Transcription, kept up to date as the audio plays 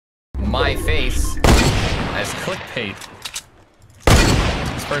my face as clickbait.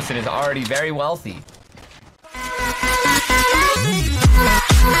 This person is already very wealthy.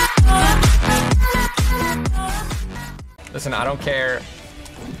 Listen, I don't care.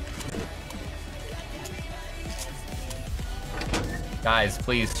 Guys,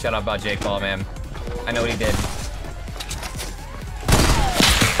 please shut up about Jake Paul, man. I know what he did.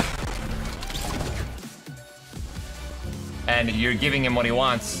 And you're giving him what he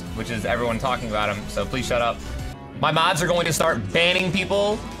wants, which is everyone talking about him, so please shut up. My mods are going to start banning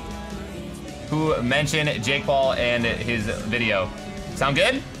people who mention Jake Paul and his video. Sound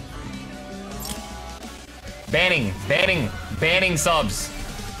good? Banning subs.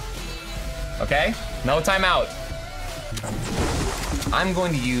 Okay? No timeout. I'm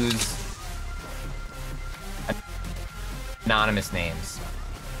going to use anonymous names.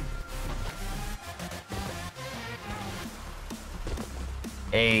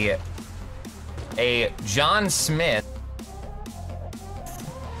 A John Smith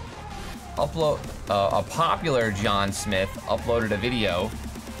a popular John Smith uploaded a video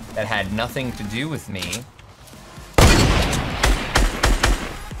that had nothing to do with me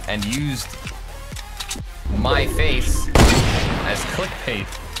and used my face as clickbait.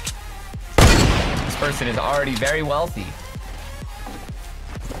 This person is already very wealthy.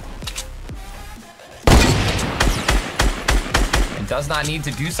 And does not need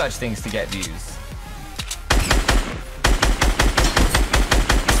to do such things to get views.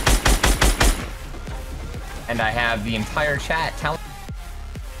 And I have the entire chat telling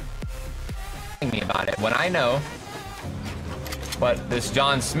me about it when I know. But this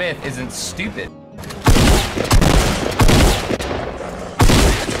John Smith isn't stupid.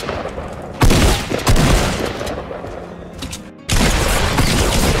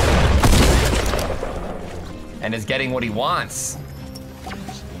 And is getting what he wants,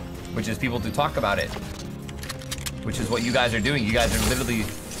 which is people to talk about it, which is what you guys are doing. You guys are literally,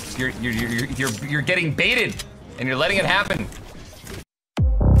 you're getting baited, and you're letting it happen.